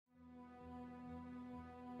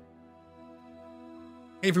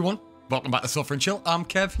Hey everyone, welcome back to Suffer and Chill. I'm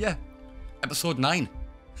Kev, yeah. Episode 9.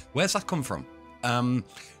 Where's that come from?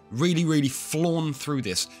 Really flown through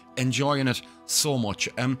this, enjoying it so much.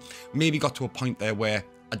 Maybe got to a point there where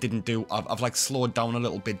I didn't do, I've like slowed down a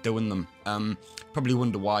little bit doing them. Probably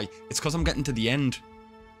wonder why. It's because I'm getting to the end.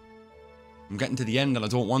 I'm getting to the end and I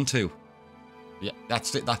don't want to. Yeah,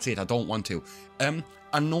 that's it, I don't want to.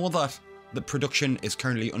 I know that the production is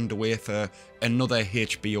currently underway for another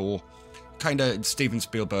HBO, kind of Steven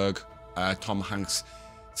Spielberg, Tom Hanks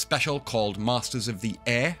special called Masters of the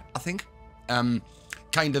Air, I think.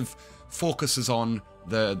 Kind of focuses on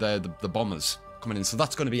the bombers coming in, so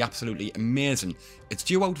that's going to be absolutely amazing. It's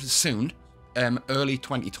due out soon, early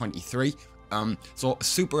 2023. So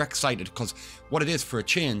super excited because what it is, for a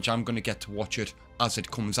change, I'm going to get to watch it as it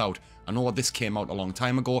comes out. I know this came out a long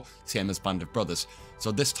time ago, same as Band of Brothers.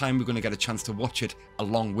 So this time we're going to get a chance to watch it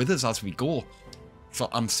along with us as we go. So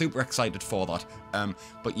I'm super excited for that.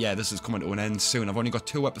 But yeah, this is coming to an end soon. I've only got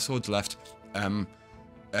 2 episodes left. I'm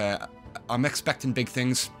expecting big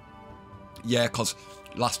things. Yeah, because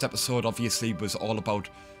last episode obviously was all about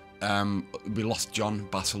we lost John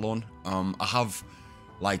Barcelona. I have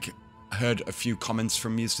like heard a few comments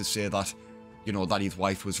from you to say that, you know, that his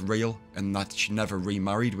wife was real and that she never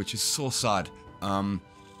remarried, which is so sad.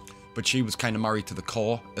 But she was kind of married to the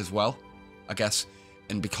core as well, I guess.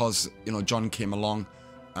 And because, you know, John came along,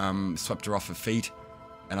 swept her off her feet.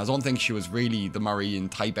 And I don't think she was really the marrying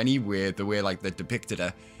type anyway, the way like they depicted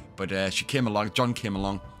her. But she came along, John came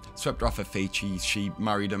along, swept her off her feet, she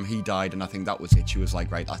married him, he died, and I think that was it. She was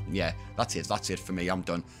like, right, yeah, that's it for me, I'm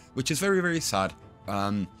done. Which is very sad.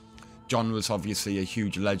 John was obviously a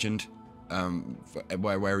huge legend,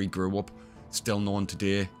 where he grew up, still known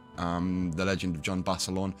today, the legend of John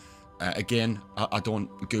Barcelona. Again, I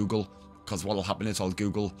don't Google, because what will happen is I'll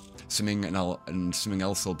Google something and something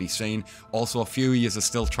else will be seen. Also, a few of you are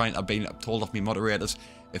still trying, I've been told off my moderators,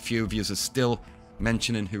 a few of you are still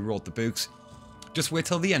mentioning who wrote the books. Just wait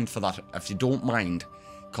till the end for that, if you don't mind,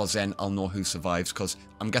 because then I'll know who survives, because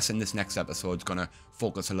I'm guessing this next episode's going to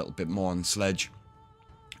focus a little bit more on Sledge.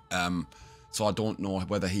 So I don't know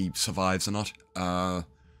whether he survives or not. I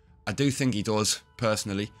do think he does,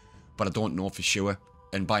 personally, but I don't know for sure.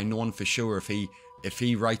 And by knowing for sure, if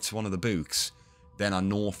he writes one of the books, then I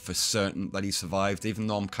know for certain that he survived, even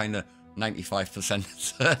though I'm kind of 95%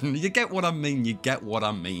 certain. You get what I mean? You get what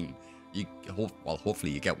I mean. Well,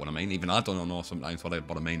 hopefully you get what I mean. Even I don't know sometimes what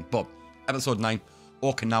I mean. But episode 9,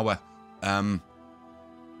 Okinawa.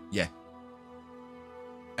 Yeah.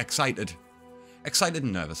 Excited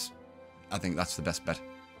and nervous. I think that's the best bet.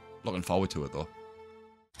 Looking forward to it though.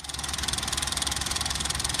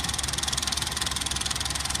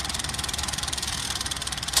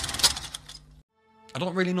 I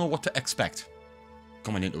don't really know what to expect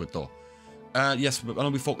coming into it though. Yes, I know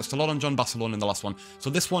we focused a lot on John Barcelona in the last one. So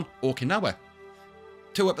this one, Okinawa.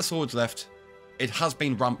 2 episodes left. It has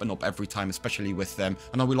been ramping up every time, especially with them.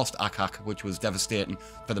 I know we lost Akak, which was devastating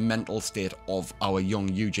for the mental state of our young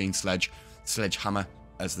Eugene Sledgehammer,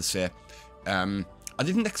 as they say. I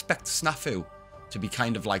didn't expect Snafu to be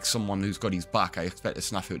kind of like someone who's got his back. I expected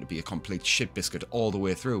Snafu to be a complete shit biscuit all the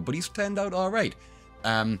way through, but he's turned out alright.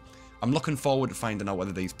 I'm looking forward to finding out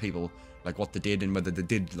whether these people, like what they did and whether they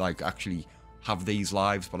did like actually have these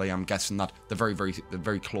lives, but I am guessing that they're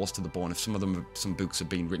very close to the bone. If some books have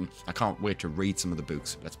been written, I can't wait to read some of the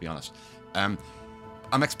books, let's be honest. I'm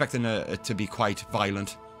expecting it to be quite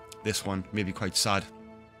violent, this one, maybe quite sad.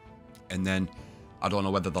 And then, I don't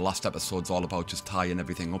know whether the last episode's all about just tying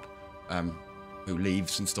everything up, who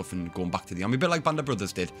leaves and stuff and going back to the army, a bit like Band of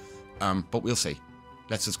Brothers did. But we'll see.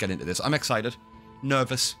 Let's just get into this. I'm excited,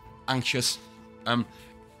 nervous, anxious. I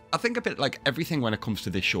think a bit like everything when it comes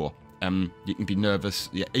to this show. You can be nervous.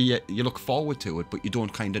 You look forward to it, but you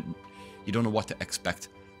don't know what to expect.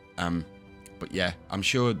 But yeah, I'm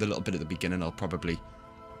sure the little bit at the beginning will probably,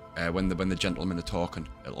 when the gentlemen are talking,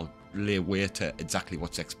 it'll lay way to exactly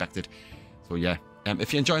what's expected. So yeah,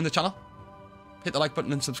 if you're enjoying the channel, hit the like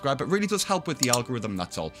button and subscribe. It really does help with the algorithm.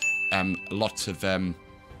 That's all. Lots of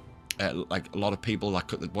like a lot of people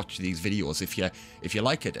that watch these videos, if you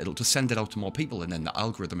like it, it'll just send it out to more people, and then the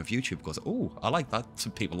algorithm of YouTube goes, oh, I like that,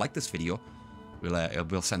 some people like this video,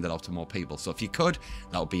 we'll send it out to more people. So if you could,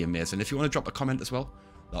 that would be amazing. If you want to drop a comment as well,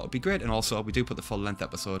 that would be great. And also, we do put the full-length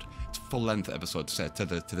episode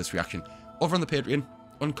to this reaction over on the Patreon,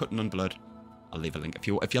 uncut and unblurred. I'll leave a link if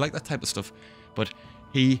you like that type of stuff. But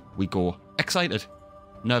here we go. Excited,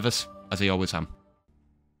 nervous, as I always am.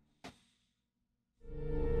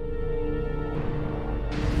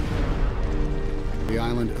 The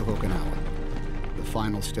island of Okinawa, the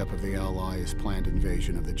final step of the Allies' planned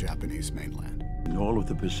invasion of the Japanese mainland. In all of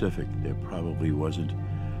the Pacific, there probably wasn't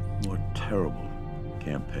a more terrible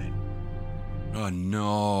campaign. Oh,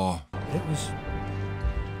 no. It was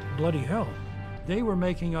bloody hell. They were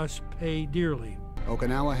making us pay dearly.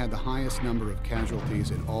 Okinawa had the highest number of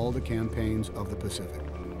casualties in all the campaigns of the Pacific.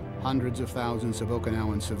 Hundreds of thousands of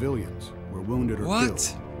Okinawan civilians were wounded or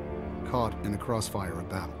killed, caught in the crossfire of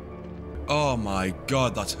battle. Oh my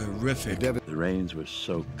God, that's horrific. The rains were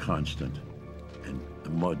so constant and the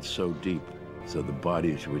mud so deep, so the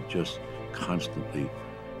bodies would just constantly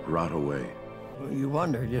rot away. Well, you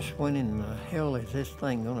wonder just when in the hell is this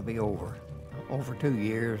thing going to be over? Over 2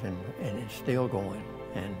 years and it's still going.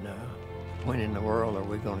 And when in the world are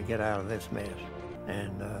we going to get out of this mess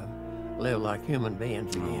and live like human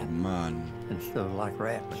beings again? Oh, man. Instead of like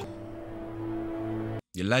rats.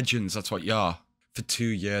 You're legends, that's what you are. For 2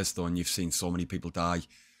 years, though, and you've seen so many people die.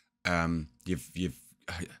 I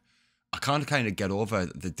can't kind of get over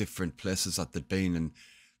the different places that they'd been and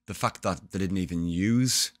the fact that they didn't even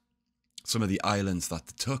use some of the islands that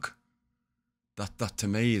they took. That to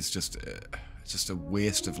me is just a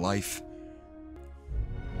waste of life.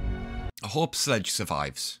 I hope Sledge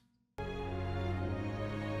survives.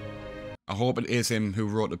 I hope it is him who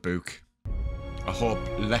wrote the book. I hope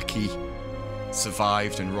Lecky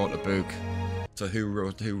survived and wrote a book. So who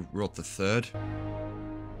wrote the third?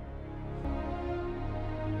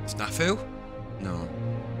 Snafu? No.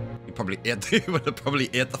 He probably ate he would have probably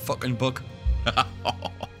ate the fucking book. I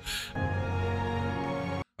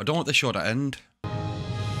don't want the show to end.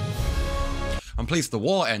 I'm pleased the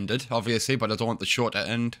war ended, obviously, but I don't want the show to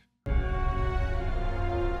end.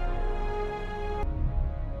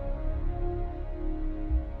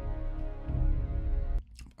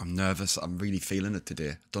 I'm nervous. I'm really feeling it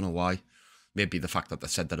today. Don't know why. Maybe the fact that they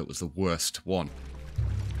said that it was the worst one.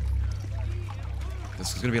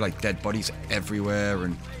 There's going to be like dead bodies everywhere,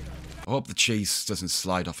 and I hope the cheese doesn't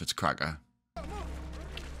slide off its cracker.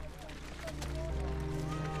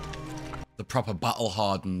 The proper battle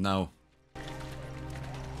hardened now.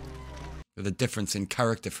 With a difference in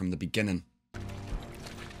character from the beginning.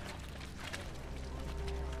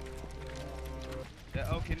 The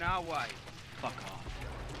Okinawa. Fuck off.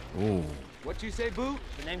 Oh. What you say, Boo?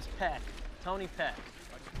 The name's Peck. Tony Peck.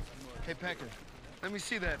 Hey, Pecker, let me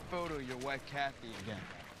see that photo of your wife, Kathy, again.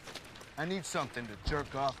 I need something to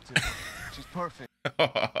jerk off to. She's perfect.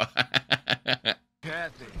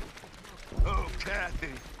 Kathy. Oh, Kathy.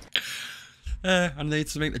 I need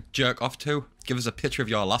something to jerk off to. Give us a picture of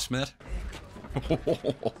your last mate.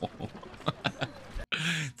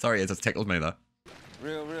 Sorry, it just tickled me there.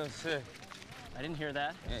 Real sick. I didn't hear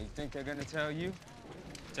that. Yeah, you think they're gonna tell you?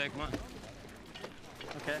 Take mine.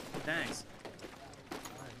 Okay, thanks.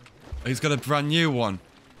 He's got a brand new one.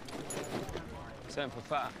 7 for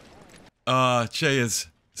 5. Ah, cheers.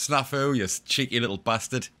 Snafu, you cheeky little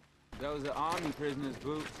bastard. That was the army prisoner's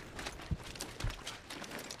boot.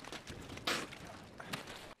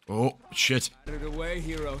 Oh, shit. Out of the way,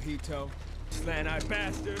 Hirohito. Slant-eyed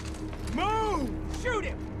bastard. Move! Shoot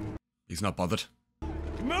him! He's not bothered.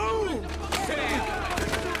 Move! Sit down!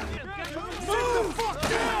 Move! The fuck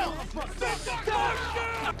down! Sit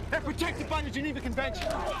down! They're protected by the Geneva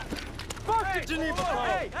Convention. Fuck the Geneva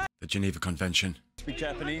Code! The Geneva Convention. Speak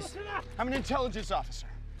Japanese. I'm an intelligence officer.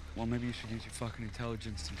 Well, maybe you should use your fucking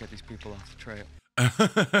intelligence to get these people off the trail.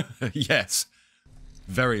 Yes.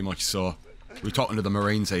 Very much so. We're talking to the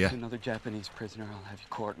Marines here. Another Japanese prisoner, I'll have you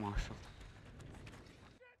court-martialed.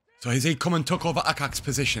 So has he come and took over Akak's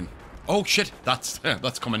position? Oh shit, that's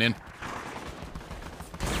coming in.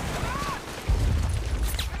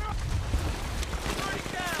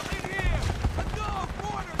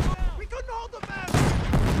 We couldn't hold them back.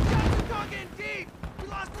 We got the in deep. We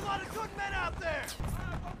lost a lot of good men out there.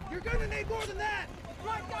 You're gonna need more than that.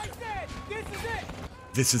 Like I said, this is it.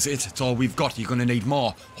 This is it. It's all we've got. You're gonna need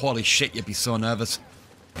more. Holy shit, you'd be so nervous.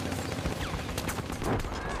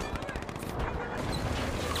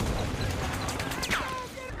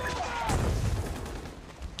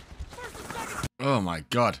 Oh my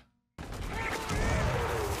god.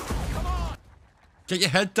 Get your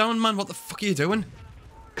head down, man. What the fuck are you doing?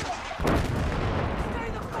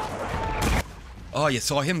 Oh, you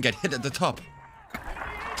saw him get hit at the top.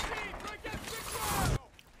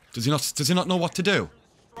 Does he not know what to do?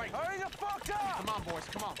 Hurry the fuck up! Come on, boys,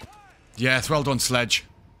 come on. Yes, well done, Sledge.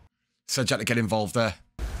 Sledge had to get involved there.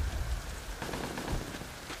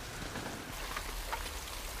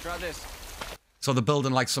 Try this. So they're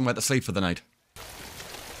building like somewhere to sleep for the night.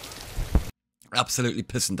 Absolutely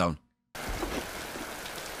pissing down.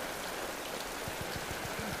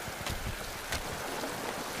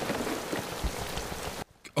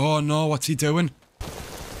 Oh no, what's he doing?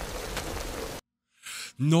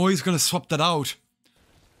 No, he's going to swap that out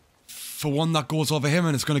for one that goes over him,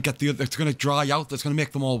 and it's going to get the other. It's going to dry out. It's going to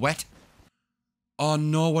make them all wet. Oh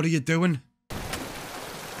no! What are you doing?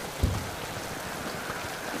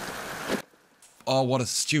 Oh, what a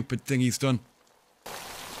stupid thing he's done.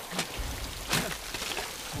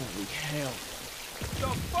 Holy hell. The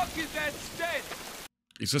fuck is that stench?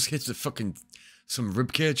 He's just hit the fucking some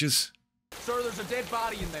rib cages. Sir, there's a dead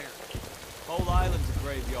body in there. Whole island's a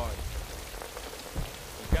graveyard.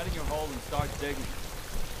 Get in your hole and start digging.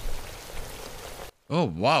 Oh,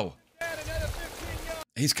 wow.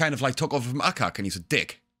 He's kind of like took over from Akak and he's a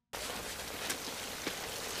dick.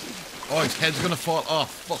 Oh, his head's gonna fall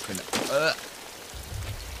off. Fucking.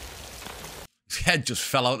 His head just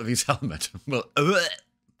fell out of his helmet. Well,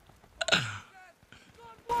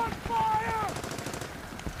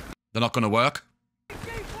 they're not gonna work.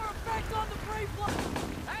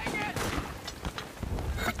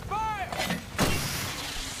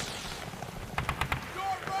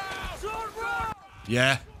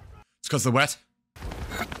 Yeah, it's because they're wet.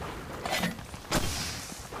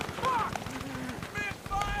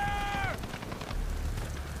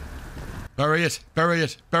 Bury it, bury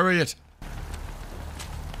it, bury it.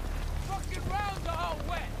 Fucking rounds are all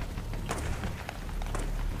wet.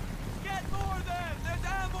 Get more then. There's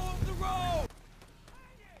ammo on the road.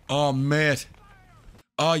 Oh, mate.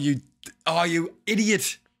 Oh, you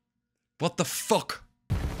idiot. What the fuck?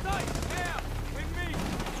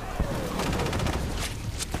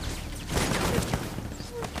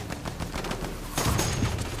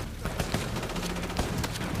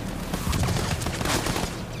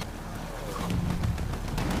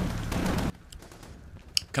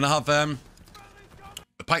 Can I have a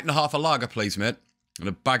pint and a half of lager, please, mate? And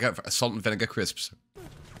a bag of salt and vinegar crisps.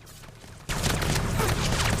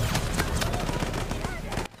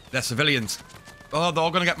 They're civilians. Oh, they're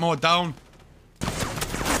all gonna get mowed down.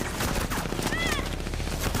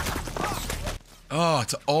 Oh,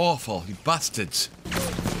 it's awful, you bastards.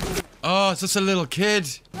 Oh, it's just a little kid.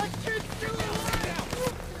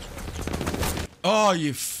 Oh,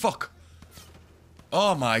 you fuck.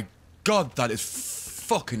 Oh my god, that is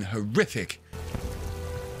fucking horrific.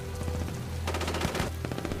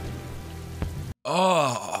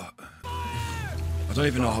 Oh, I don't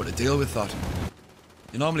even know how to deal with that.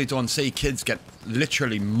 You normally don't see kids get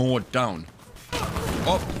literally mowed down.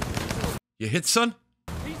 Oh, you hit, son?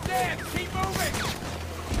 He's dead. Keep moving.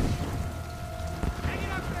 Hang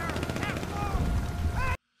it up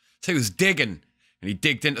there. So he was digging, and he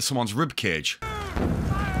digged into someone's rib cage.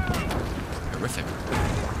 Horrific.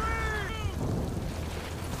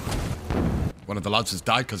 One of the lads has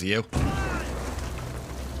died because of you.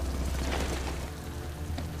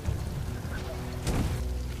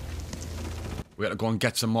 We had to go and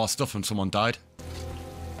get some more stuff when someone died.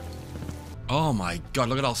 Oh my god,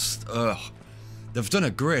 look at all... They've done a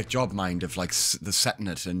great job, mind, of like the setting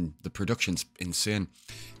it, and the production's insane.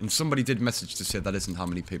 And somebody did message to say that isn't how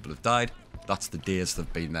many people have died. That's the days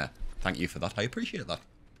they've been there. Thank you for that. I appreciate that.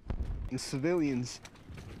 And civilians,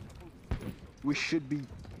 we should be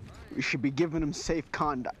giving them safe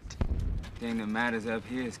conduct. Thing that matters up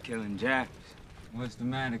here is killing Japs. What's the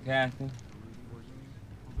matter, Captain?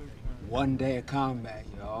 One day of combat,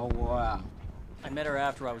 you're all wore out. I met her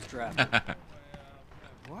after I was drafted.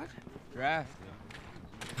 What? Drafted?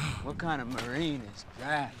 What kind of Marine is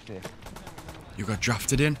drafted? You got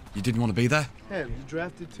drafted in? You didn't want to be there? Hey, you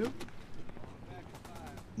drafted too?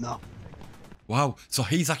 No. Wow, so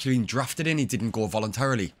he's actually been drafted in, he didn't go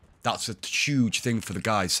voluntarily. That's a huge thing for the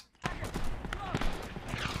guys.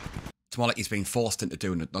 It's more like he's being forced into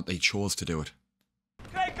doing it, not that he chose to do it.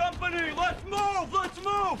 Hey, company, let's move! Let's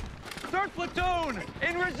move! Third platoon,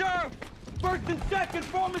 in reserve! First and second,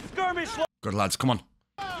 form a skirmish! Good lads, come on.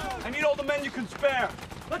 I need all the men you can spare!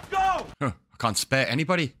 Let's go! Huh, I can't spare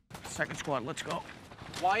anybody. Second squad, let's go.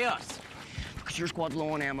 Why us? Because your squad's low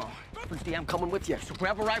on ammo. First D, I'm coming with you, so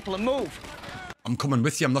grab a rifle and move. I'm coming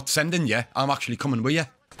with you, I'm not sending you. I'm actually coming with you.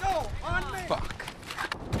 Go, on me! Fuck.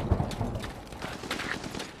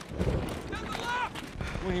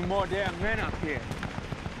 We need more damn men up here.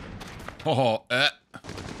 Oh,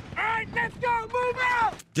 Alright, let's go! Move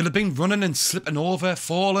out! You'll have been running and slipping over,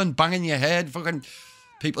 falling, banging your head, fucking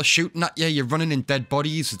people shooting at you, you're running in dead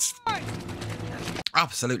bodies. It's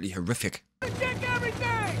absolutely horrific. Check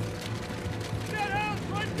everything! That house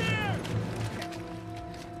right there!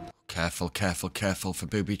 Careful, careful, careful for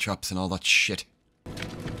booby traps and all that shit.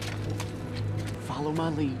 Follow my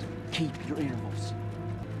lead. Keep your intervals.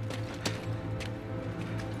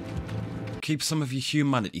 Keep some of your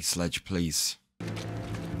humanity, Sledge, please.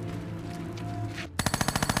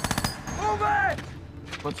 Move it!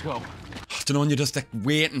 Let's go. Do you know when you're just like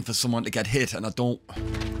waiting for someone to get hit and I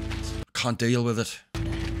can't deal with it.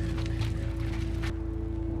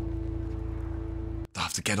 I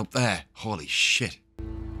have to get up there. Holy shit. What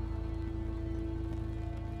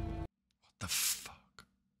the fuck?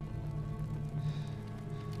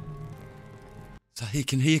 So he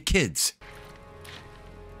can hear kids?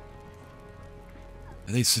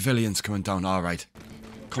 Are these civilians coming down? Alright.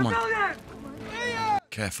 Come on.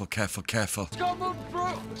 Careful, careful, careful.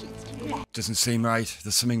 Doesn't seem right.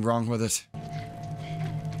 There's something wrong with it.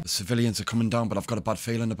 The civilians are coming down, but I've got a bad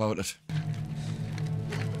feeling about it.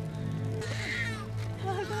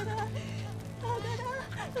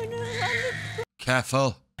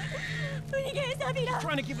 Careful.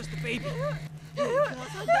 Trying to give us the baby.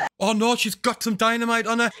 Oh no, she's got some dynamite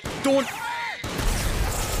on her. Don't.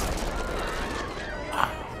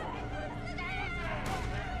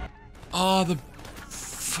 Oh, the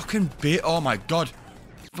fucking baby. Oh my god.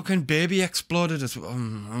 Fucking baby exploded as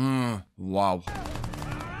well. Wow.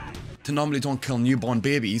 They normally don't kill newborn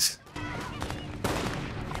babies.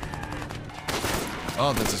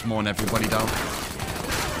 Oh, they're just mowing everybody down.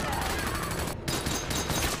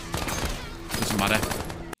 Doesn't matter.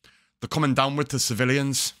 They're coming down with the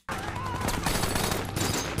civilians.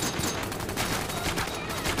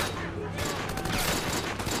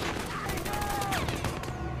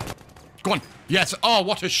 Go on. Yes. Oh,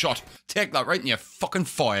 what a shot. Take that right in your fucking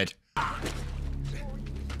forehead.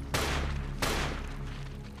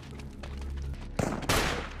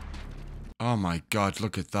 Oh my god,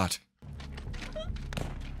 look at that.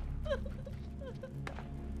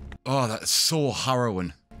 Oh, that's so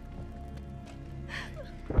harrowing.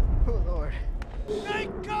 Oh, Lord. Take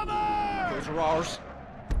cover! Those are ours.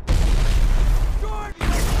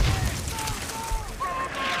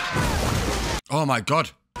 Oh my god.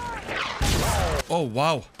 Oh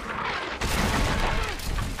wow.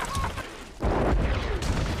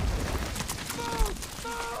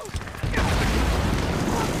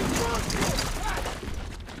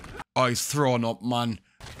 Oh, he's thrown up, man.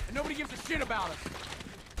 And nobody gives a shit about us.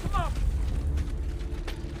 Come on.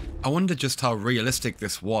 I wonder just how realistic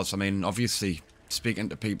this was. I mean, obviously, speaking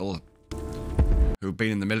to people who've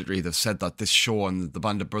been in the military, they've said that this show and the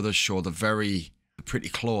Band of Brothers show, they're pretty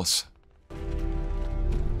close.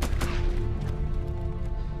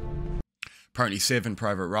 Apparently, Saving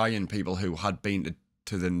Private Ryan, people who had been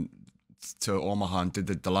to Omaha and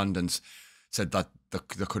did the landings, said that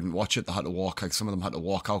they couldn't watch it. They had to walk. Like some of them had to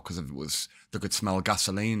walk out because they could smell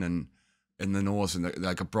gasoline and in the nose, and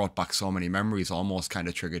it brought back so many memories. Almost kind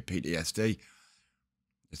of triggered PTSD.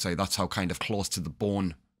 It's like that's how kind of close to the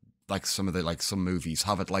bone, like some movies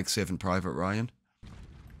have it, like Saving Private Ryan.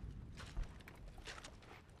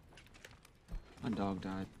 My dog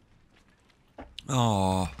died.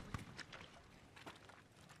 Oh.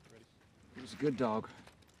 He was a good dog.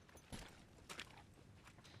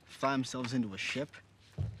 Fly themselves into a ship?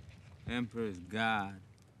 Emperor's God.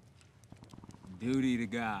 Duty to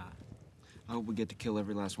God. I hope we get to kill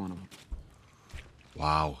every last one of them.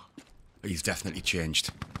 Wow. He's definitely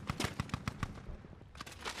changed.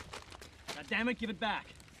 God damn it, give it back.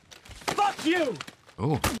 Fuck you!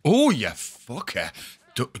 Oh. Oh, you fucker.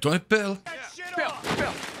 Don't it, Bill? Bill!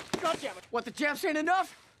 God damn it. What, the jabs ain't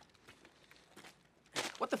enough?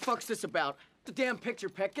 What the fuck's this about? The damn picture,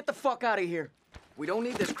 Peck. Get the fuck out of here. We don't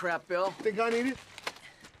need this crap, Bill. Think I need it?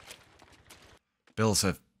 Bill's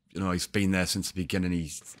he's been there since the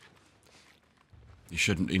beginning.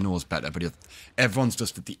 He knows better, but everyone's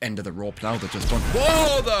just at the end of the rope now. They're just going,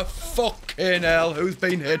 whoa, the fucking hell, who's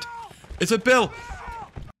been hit? It's a Bill.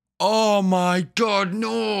 Oh my god,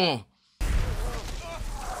 no.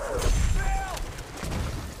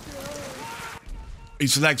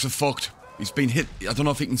 His legs are fucked. He's been hit. I don't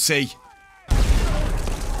know if he can see.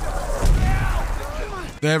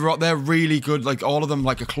 They're really good, like all of them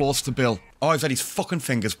are close to Bill. Oh, he's had his fucking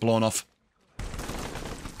fingers blown off.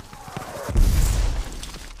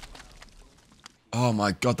 Oh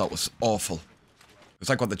my god, that was awful. It's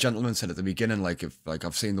like what the gentleman said at the beginning,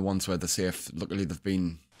 I've seen the ones where they're safe. Luckily they've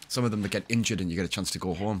been, some of them that get injured and you get a chance to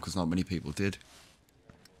go home, because not many people did.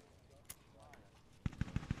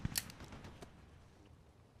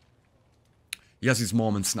 He has his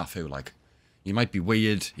moments, snafu, he might be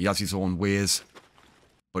weird, he has his own ways,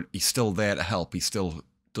 but he's still there to help. He still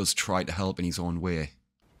does try to help in his own way.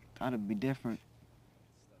 Thought it'd be different.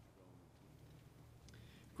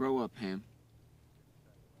 Grow up, Ham.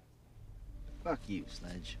 Fuck you,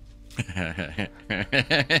 Sledge. Don't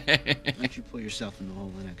you pull yourself in the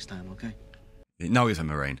hole the next time, okay? Now he's a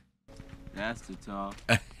Marine. That's the talk.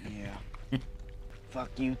 Yeah.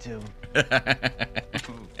 Fuck you too.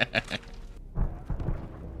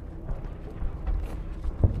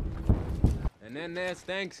 then there's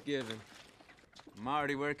Thanksgiving. I'm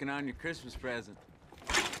already working on your Christmas present.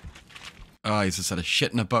 Oh, he's just had a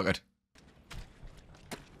shit in a bucket.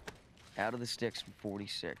 Out of the sticks in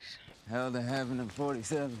 46. Hell to heaven in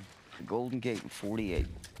 47. The Golden Gate in 48.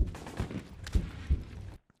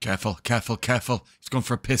 Careful, careful, careful. He's going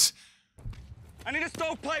for a piss. I need a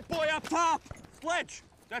stovepipe boy up top. Sledge,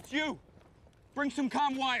 that's you. Bring some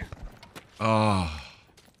comm wire. Oh.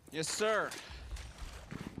 Yes, sir.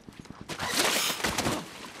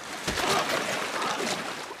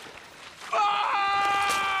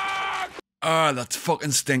 Ah, that's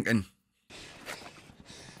fucking stinking.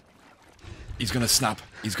 He's gonna snap.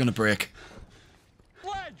 He's gonna break.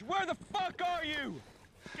 Sledge, where the fuck are you?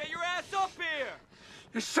 Get your ass up here.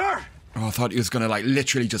 Yes, sir. Oh, I thought he was gonna like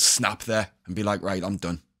literally just snap there and be like, right, I'm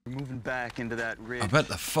done. We're moving back into that ridge. I bet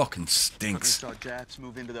the fucking stinks. Saw Japs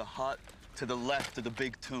move into the hut to the left of the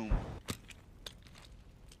big tomb.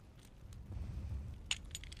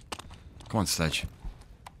 Come on, Sledge.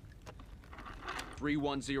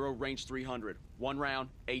 310, range 300. 1 round,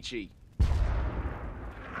 HE.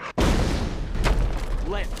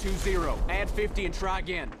 Left 20, add 50 and try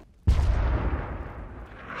again.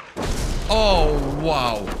 Oh,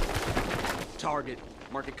 wow. Target,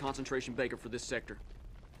 market concentration Baker for this sector.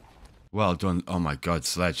 Well done. Oh my god,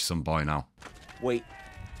 Sledge, some boy now. Wait.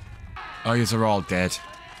 Oh, yous are all dead.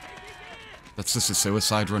 That's just a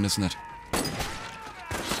suicide run, isn't it?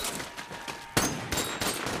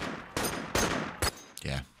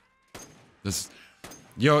 Yeah. This,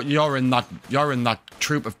 you're in that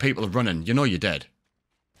troop of people running. You know you're dead.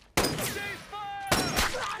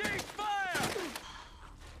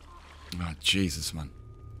 Oh, Jesus, man.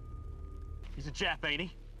 He's a Jap, ain't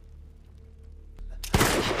he?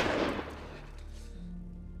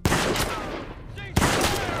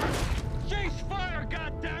 Cease fire,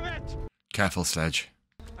 goddammit! Careful, Sledge.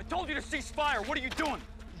 I told you to cease fire. What are you doing?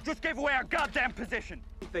 You just gave away our goddamn position.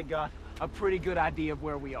 They got a pretty good idea of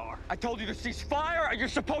where we are. I told you to cease fire. Are you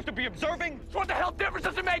supposed to be observing? What the hell difference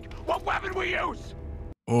does it make what weapon we use?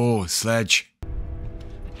 Oh, Sledge.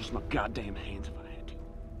 Use my goddamn hands if I had to.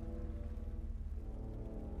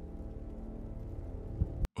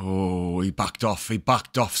 Oh, he backed off. He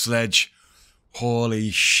backed off, Sledge. Holy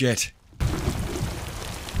shit.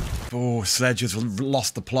 Oh, Sledge has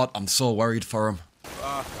lost the plot. I'm so worried for him.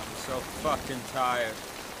 Fuck, I'm so fucking tired.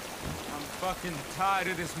 I'm fucking tired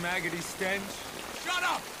of this maggoty stench. Shut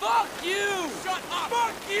up! Fuck you! Shut up!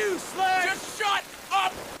 Fuck you, Sledge! Just shut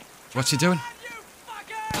up! What's he doing?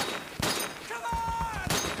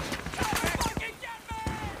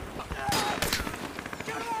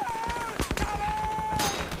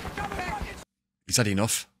 He's had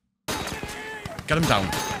enough. Get him down.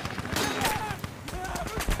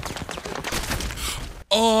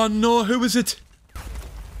 Oh no, who is it?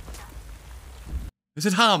 Is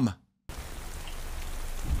it Ham?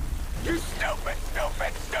 You stupid,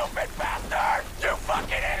 stupid, stupid bastard! You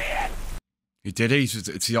fucking idiot! You did it.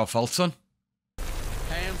 It's your fault, son.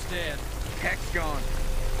 Ham's dead. Heck's gone.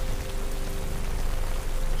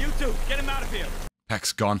 You two, get him out of here.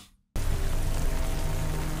 Peck's gone.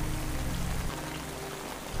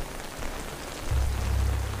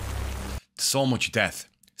 So much death.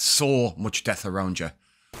 So much death around you.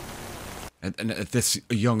 And at this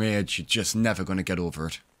young age, you're just never going to get over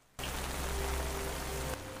it.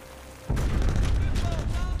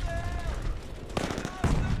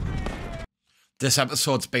 This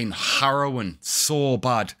episode's been harrowing. So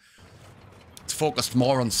bad. It's focused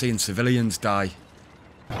more on seeing civilians die.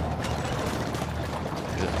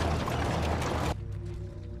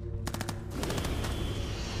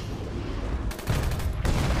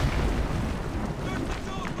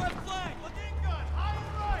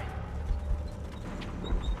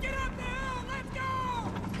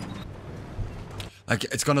 Like,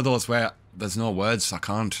 it's one of those where there's no words, I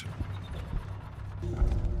can't.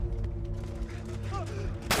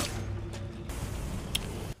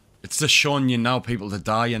 It's just showing you now people are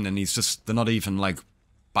dying and he's just, they're not even like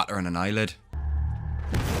battering an eyelid.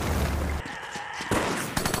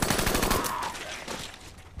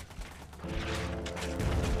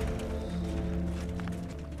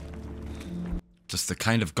 Just the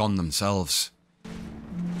kind of gone themselves.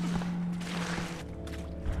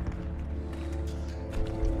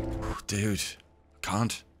 Dude,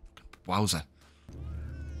 can't. Wowza.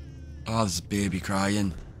 Oh, there's a baby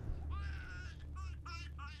crying.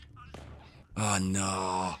 Oh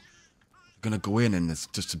no. They're gonna go in and it's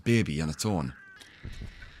just a baby on its own.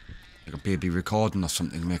 Like a baby recording or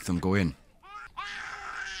something, make them go in.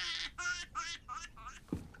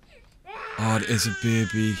 Oh, it is a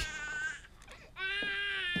baby.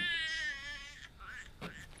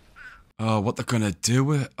 Oh, what they're gonna do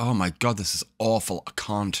with it? Oh my god, this is awful. I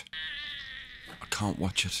can't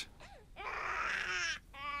watch it.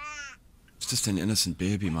 It's just an innocent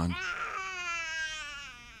baby, man.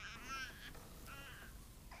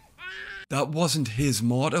 That wasn't his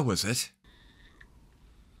mortar, was it?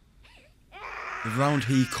 The round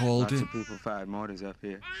he called it. Lots of people fired mortars up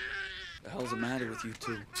here. The hell's the matter with you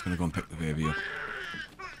two? Just gonna go and pick the baby up.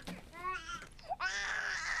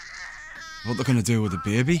 What they're gonna do with the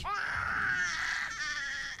baby?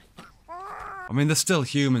 I mean, they're still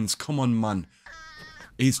humans. Come on, man.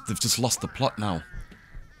 They've just lost the plot now.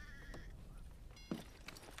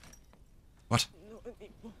 What?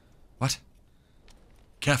 What?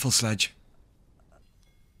 Careful, Sledge.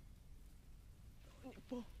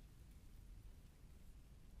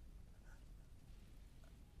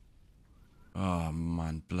 Oh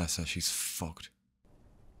man, bless her, she's fucked.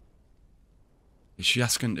 Is she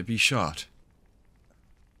asking to be shot?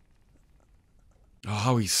 Oh,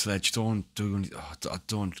 how he Sledge, don't do anything. Oh, I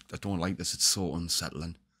don't like this, it's so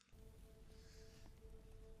unsettling.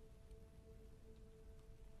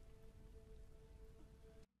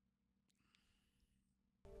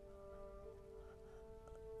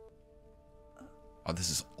 Oh,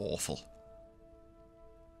 this is awful.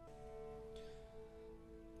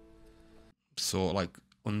 So, like,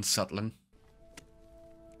 unsettling.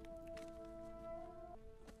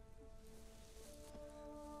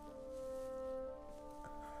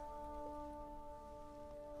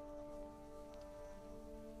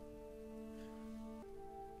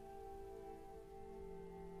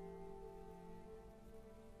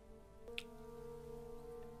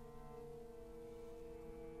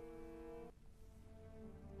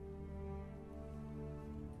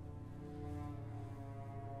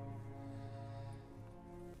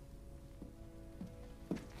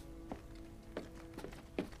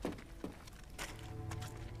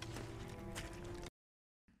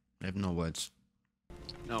 I have no words.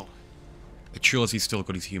 No. It shows he's still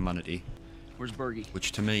got his humanity. Where's Bergie?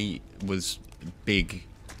 Which to me was a big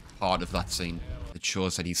part of that scene. It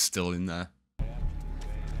shows that he's still in there.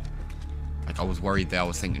 Like, I was worried there, I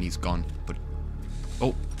was thinking he's gone, but...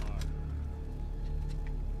 Oh!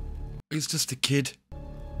 He's just a kid.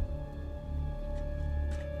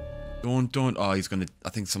 Don't... Oh, he's gonna... I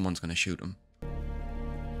think someone's gonna shoot him.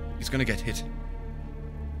 He's gonna get hit.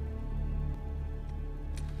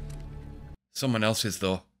 Someone else is,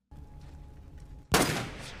 though. Oh,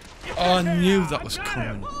 I knew that was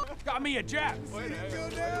coming. Got me a jab.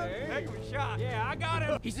 Heck of a shot. Yeah, I got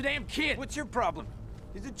him. He's a damn kid. What's your problem?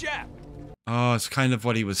 He's a jab. Oh, it's kind of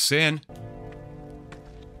what he was saying.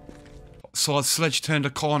 So has Sledge turned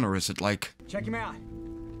a corner, is it like... Check him out.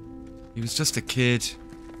 He was just a kid.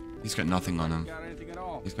 He's got nothing on him. Got anything at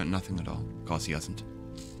all? He's got nothing at all. Of course he hasn't.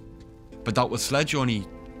 But that was Sledge only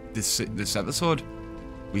this episode.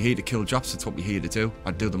 We here to kill drops, it's what we here to do.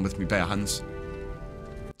 I'd do them with my bare hands.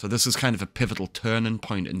 So this is kind of a pivotal turning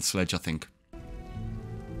point in Sledge, I think.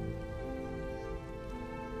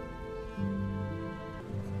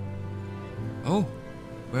 Oh,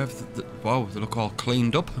 where have wow, they look all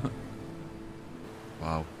cleaned up.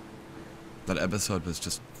 Wow. That episode was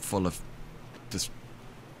just full of just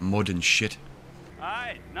mud and shit.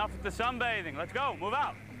 Alright, enough with the sunbathing. Let's go, move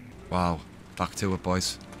out. Wow, back to it,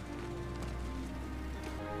 boys.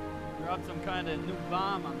 Dropped some kind of new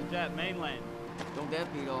bomb on the Jap mainland. Don't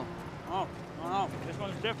that beat all? Oh, no, this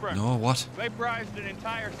one's different. No, what? Vaporized an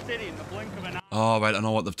entire city in the blink of an eye. Oh, right, I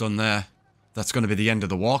know what they've done there. That's going to be the end of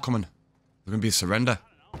the war coming. There's going to be a surrender.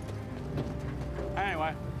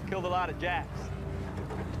 Anyway, killed a lot of Japs.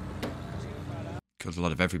 Killed a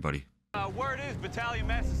lot of everybody. Word is Battalion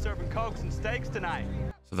Mess is serving cokes and steaks tonight.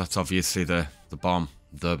 So that's obviously the bomb.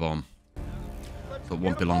 The bomb. So it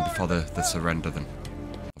won't be long before the surrender then.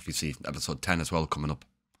 Obviously, episode 10 as well coming up.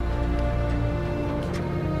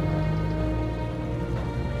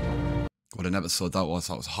 What an episode that was.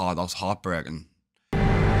 That was hard. That was heartbreaking.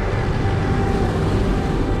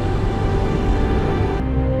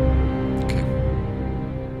 Okay.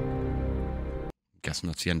 Guessing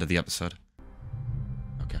that's the end of the episode.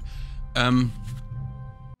 Okay.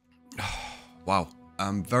 Wow.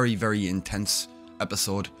 Very, very intense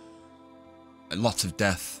episode. Lots of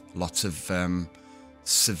death. Lots of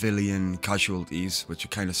civilian casualties, which you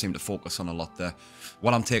kind of seem to focus on a lot there.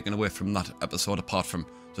 What I'm taking away from that episode, apart from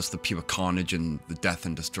just the pure carnage and the death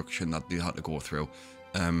and destruction that they had to go through,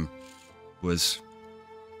 was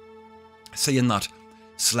seeing that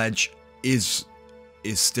Sledge is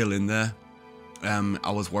still in there.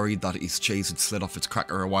 I was worried that his cheese had slid off its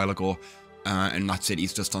cracker a while ago, And that's it.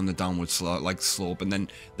 He's just on the downward slope. And then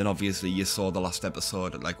obviously you saw the last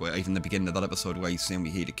episode, like even the beginning of that episode where he's saying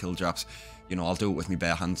we're here to kill Japs. You know, I'll do it with my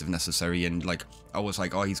bare hands if necessary. And like I was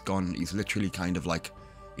like, oh, he's gone. He's literally kind of like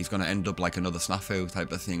he's gonna end up like another snafu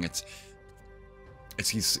type of thing.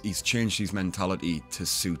 He's changed his mentality to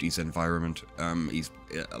suit his environment. He's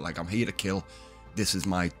like, I'm here to kill. This is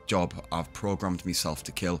my job. I've programmed myself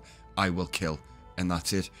to kill. I will kill, and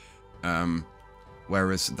that's it.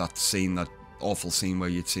 Whereas that scene, that awful scene where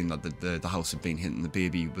you'd seen that the house had been hit and the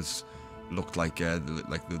baby looked like there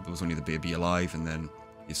was only the baby alive, and then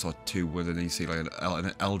you saw two women, and you see like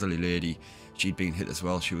an elderly lady. She'd been hit as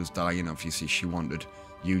well. She was dying. Obviously, she wanted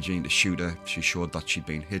Eugene to shoot her. She showed that she'd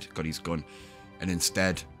been hit, got his gun, and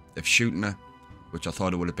instead of shooting her, which I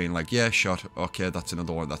thought it would have been like, yeah, shot. Okay, that's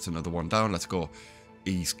another one down. Let's go.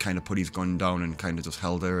 He's kind of put his gun down and kind of just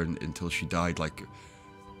held her until she died. Like,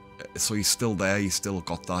 so he's still there. He's still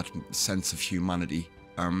got that sense of humanity.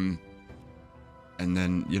 And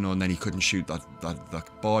then and then he couldn't shoot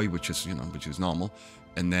that boy, which is normal.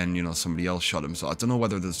 And then somebody else shot him. So I don't know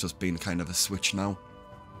whether there's just been kind of a switch now,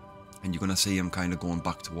 and you're gonna see him kind of going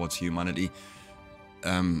back towards humanity.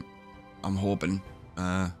 I'm hoping.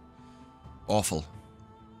 Awful.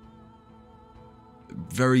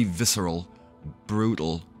 Very visceral,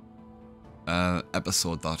 brutal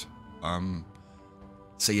episode that.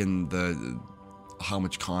 Seeing how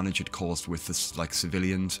much carnage it caused with this, like,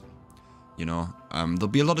 civilians, there'll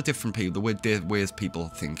be a lot of different people, the ways people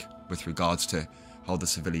think with regards to how the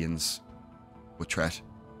civilians were treated.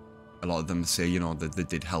 A lot of them say, that they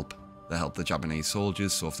did help. They helped the Japanese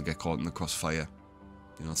soldiers, so if they get caught in the crossfire,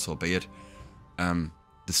 so be it.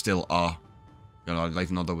 They still are, like,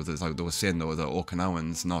 they were saying, though, the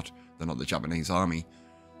Okinawans, they're not the Japanese army.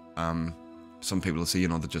 Some people say,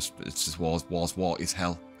 it's just war is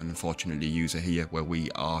hell, and unfortunately you are here where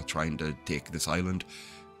we are trying to take this island.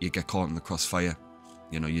 You get caught in the crossfire,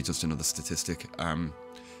 you're just another statistic.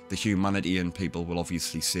 The humanity in people will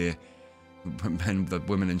obviously say, the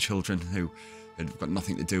women and children who have got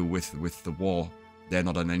nothing to do with the war, they're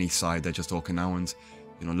not on any side, they're just Okinawans.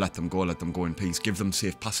 Let them go in peace, give them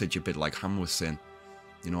safe passage, a bit like Ham was saying.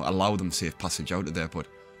 Allow them safe passage out of there, but,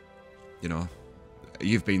 if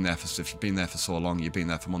you've been there for so long, you've been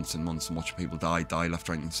there for months and months and watching people die left,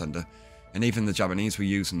 right and centre. And even the Japanese were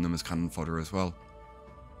using them as cannon fodder as well.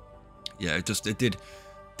 Yeah, it did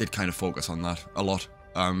kind of focus on that a lot.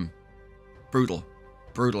 Brutal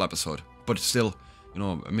episode, but still,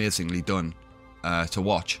 amazingly done to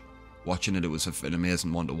watch. Watching it was an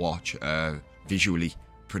amazing one to watch, visually,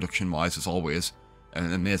 production-wise, as always.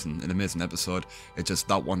 An amazing episode. It just,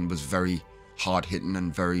 that one was very hard-hitting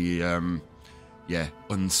and very,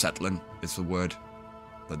 unsettling is the word,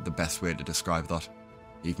 the best way to describe that.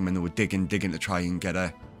 Even when they were digging to try and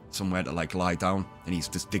get somewhere to, like, lie down, and he's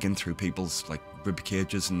just digging through people's, like, rib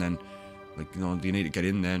cages, and then, like, you need to get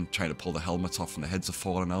in there and try to pull the helmets off and the heads are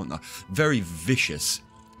falling out. Now, very vicious.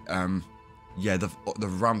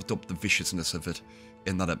 They've ramped up the viciousness of it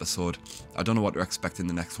in that episode. I don't know what to expect in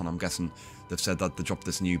the next one. I'm guessing they've said that they dropped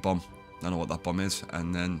this new bomb. I don't know what that bomb is,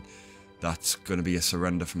 and then that's going to be a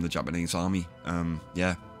surrender from the Japanese army.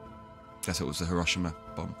 Guess it was the Hiroshima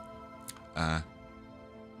bomb,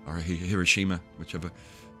 or Hiroshima, whichever.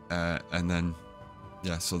 And then,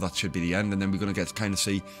 so that should be the end, and then we're going to get to kind of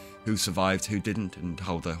see who survived, who didn't, and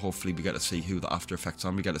how hopefully we get to see who the after effects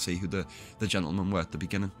are. We get to see who the gentlemen were at the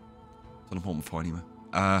beginning. That's what I'm hoping for anyway.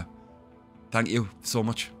 Thank you so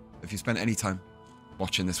much. If you spent any time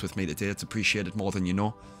watching this with me today, it's appreciated more than you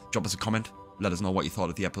know. Drop us a comment. Let us know what you thought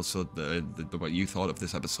of the episode, what you thought of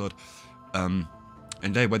this episode. And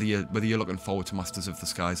whether you're looking forward to Masters of the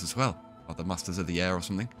Skies as well, or the Masters of the Air or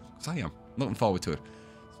something, because I am looking forward to it.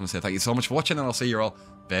 I want to say thank you so much for watching, and I'll see you all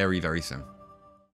very, very soon.